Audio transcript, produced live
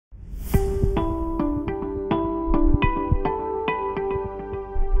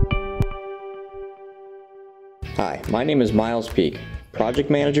Hi, my name is Miles Peak, Project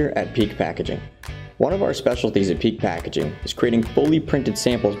Manager at Peak Packaging. One of our specialties at Peak Packaging is creating fully printed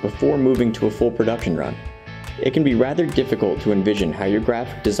samples before moving to a full production run. It can be rather difficult to envision how your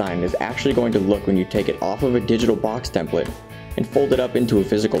graphic design is actually going to look when you take it off of a digital box template and fold it up into a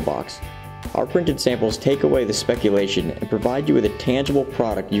physical box. Our printed samples take away the speculation and provide you with a tangible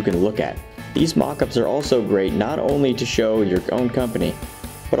product you can look at. These mock-ups are also great not only to show your own company,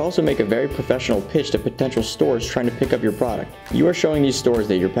 but also make a very professional pitch to potential stores trying to pick up your product. You are showing these stores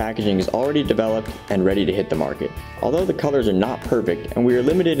that your packaging is already developed and ready to hit the market. Although the colors are not perfect and we are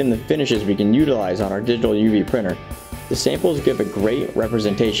limited in the finishes we can utilize on our digital UV printer, the samples give a great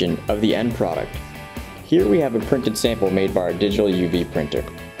representation of the end product. Here we have a printed sample made by our digital UV printer.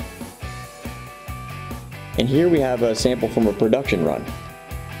 And here we have a sample from a production run.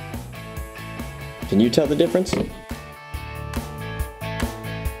 Can you tell the difference?